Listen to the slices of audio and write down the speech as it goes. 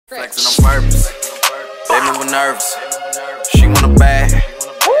Flexing on purpose, they moving nervous. She want a bag,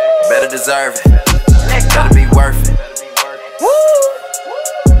 better deserve it, better be worth it.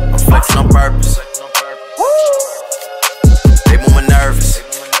 I'm flexing on purpose, they moving nervous.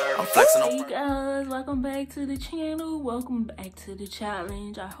 I'm flexing on purpose. Hey guys, welcome back to the channel. Welcome back to the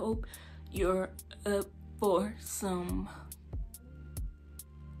challenge. I hope you're up for some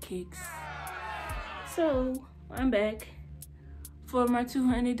kicks. So I'm back for my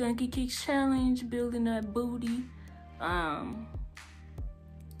 200 donkey kicks challenge, building that booty.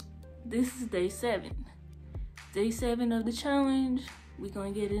 This is day 7 of the challenge. We're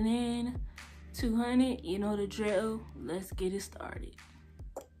gonna get it in 200, you know the drill. Let's get it started.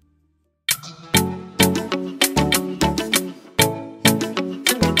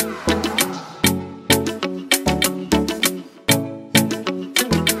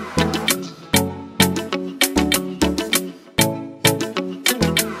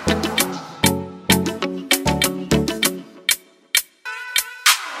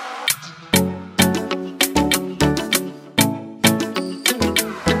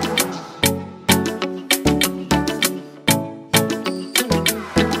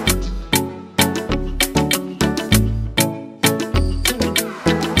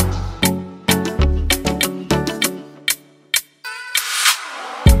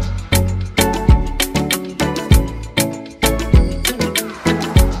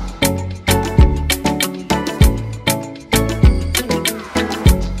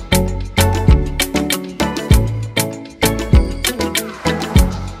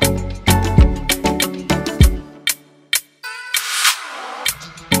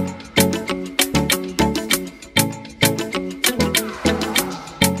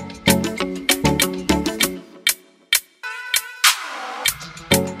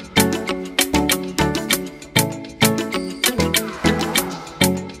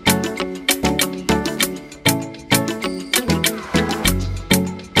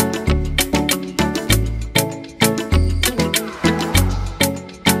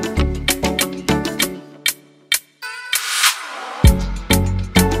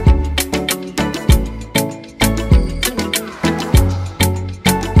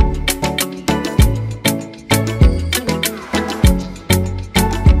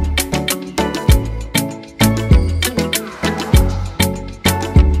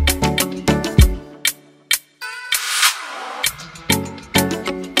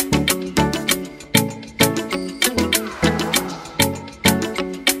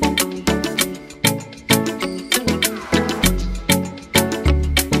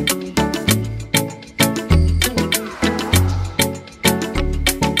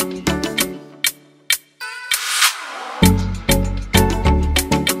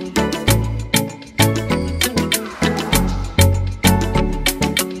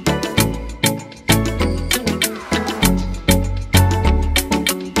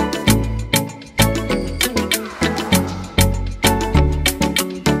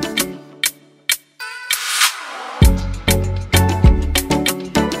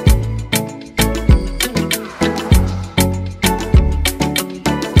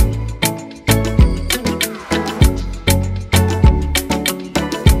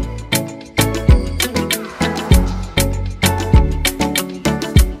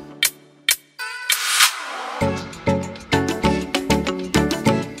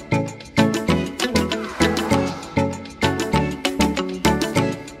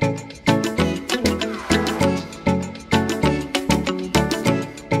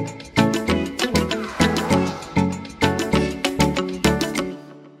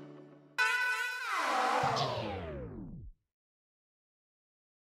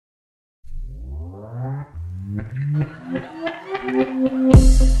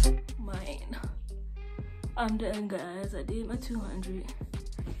 I'm done, guys. I did my 200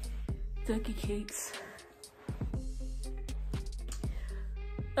 donkey kicks.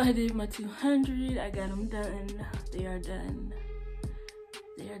 I did my 200. I got them done. They are done.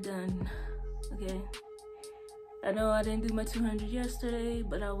 They are done. Okay. I know I didn't do my 200 yesterday,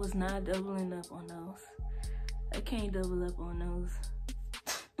 but I was not doubling up on those. I can't double up on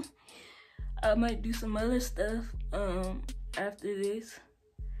those. I might do some other stuff after this,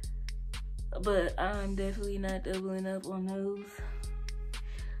 but I'm definitely not doubling up on those.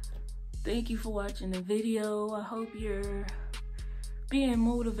 Thank you for watching the video. I hope you're being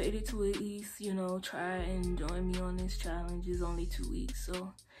motivated to at least, you know, try and join me on this challenge. It's only 2 weeks,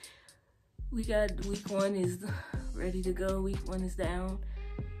 so we got week 1 is ready to go. Week 1 is down.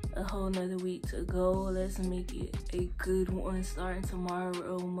 A whole nother week to go. Let's make it a good one starting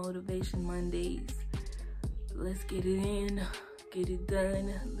tomorrow. Motivation Mondays. Let's get it in. get it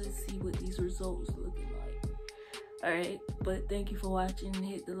done. Let's see what these results looking like. Alright, but thank you for watching.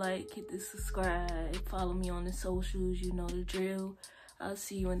 Hit the like, hit the subscribe, follow me on the socials, you know the drill. I'll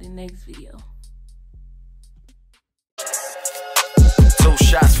see you in the next video. 2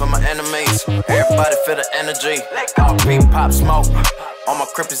 shots for my enemies. Everybody feel the energy. All beat, pop, smoke. All my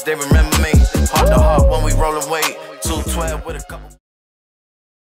crippies, they remember me. Heart to heart when we rollin' weight. 212 with a couple.